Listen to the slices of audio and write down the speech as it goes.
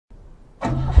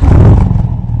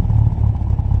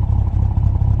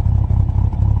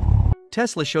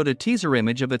Tesla showed a teaser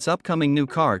image of its upcoming new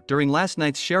car during last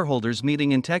night's shareholders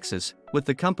meeting in Texas, with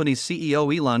the company's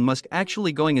CEO Elon Musk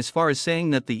actually going as far as saying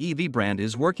that the EV brand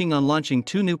is working on launching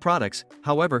 2 new products.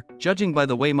 However, judging by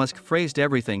the way Musk phrased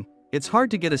everything, it's hard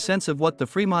to get a sense of what the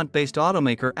Fremont-based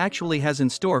automaker actually has in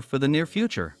store for the near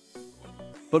future.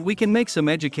 But we can make some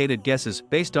educated guesses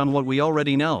based on what we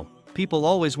already know. People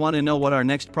always want to know what our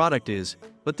next product is,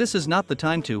 but this is not the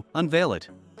time to unveil it.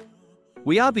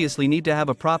 We obviously need to have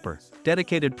a proper,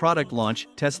 dedicated product launch,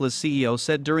 Tesla's CEO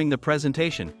said during the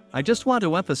presentation. I just want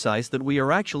to emphasize that we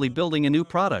are actually building a new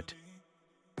product.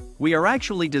 We are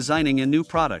actually designing a new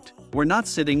product, we're not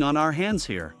sitting on our hands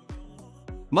here.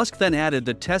 Musk then added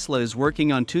that Tesla is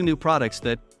working on 2 new products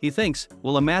that, he thinks,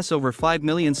 will amass over 5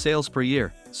 million sales per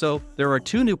year. So, there are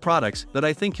 2 new products that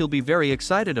I think you'll be very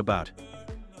excited about.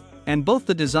 And both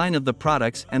the design of the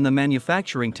products and the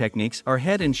manufacturing techniques are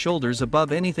head and shoulders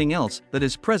above anything else that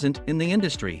is present in the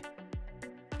industry.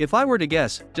 If I were to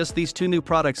guess, just these 2 new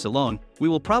products alone, we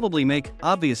will probably make,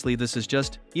 obviously this is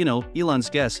just, Elon's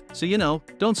guess, so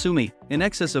don't sue me, in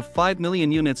excess of 5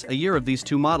 million units a year of these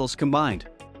 2 models combined.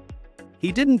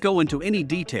 He didn't go into any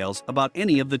details about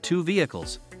any of the 2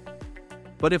 vehicles.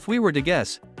 But if we were to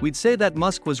guess, we'd say that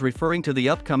Musk was referring to the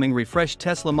upcoming refreshed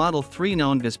Tesla Model 3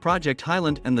 known as Project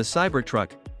Highland and the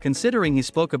Cybertruck, considering he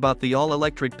spoke about the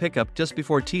all-electric pickup just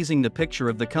before teasing the picture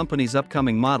of the company's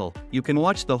upcoming model. You can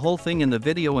watch the whole thing in the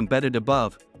video embedded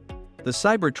above. The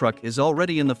Cybertruck is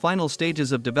already in the final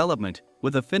stages of development,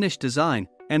 with a finished design,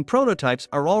 and prototypes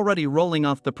are already rolling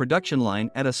off the production line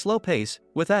at a slow pace,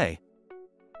 with a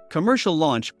commercial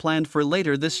launch planned for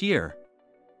later this year.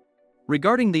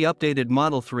 Regarding the updated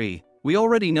Model 3, we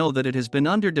already know that it has been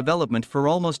under development for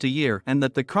almost a year and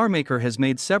that the carmaker has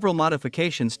made several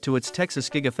modifications to its Texas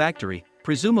Gigafactory,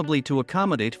 presumably to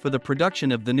accommodate for the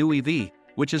production of the new EV,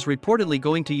 which is reportedly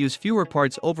going to use fewer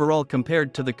parts overall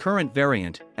compared to the current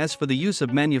variant. As for the use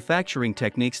of manufacturing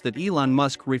techniques that Elon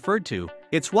Musk referred to,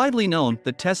 it's widely known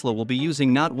that Tesla will be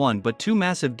using not 1 but 2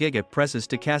 massive giga presses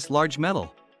to cast large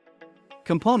metal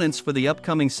components for the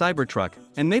upcoming Cybertruck,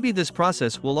 and maybe this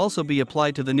process will also be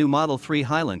applied to the new Model 3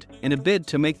 Highland, in a bid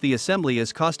to make the assembly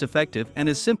as cost-effective and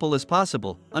as simple as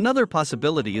possible. Another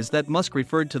possibility is that Musk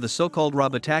referred to the so-called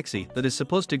robotaxi that is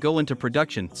supposed to go into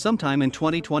production sometime in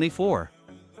 2024.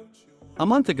 A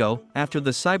month ago, after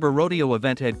the Cyber Rodeo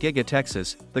event at Giga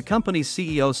Texas, the company's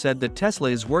CEO said that Tesla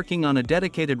is working on a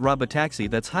dedicated robotaxi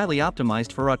that's highly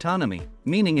optimized for autonomy,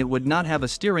 meaning it would not have a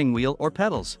steering wheel or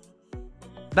pedals.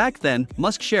 Back then,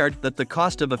 Musk shared that the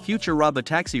cost of a future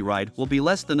robotaxi ride will be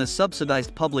less than a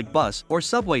subsidized public bus or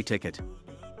subway ticket.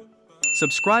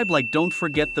 Subscribe, like, don't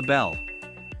forget the bell.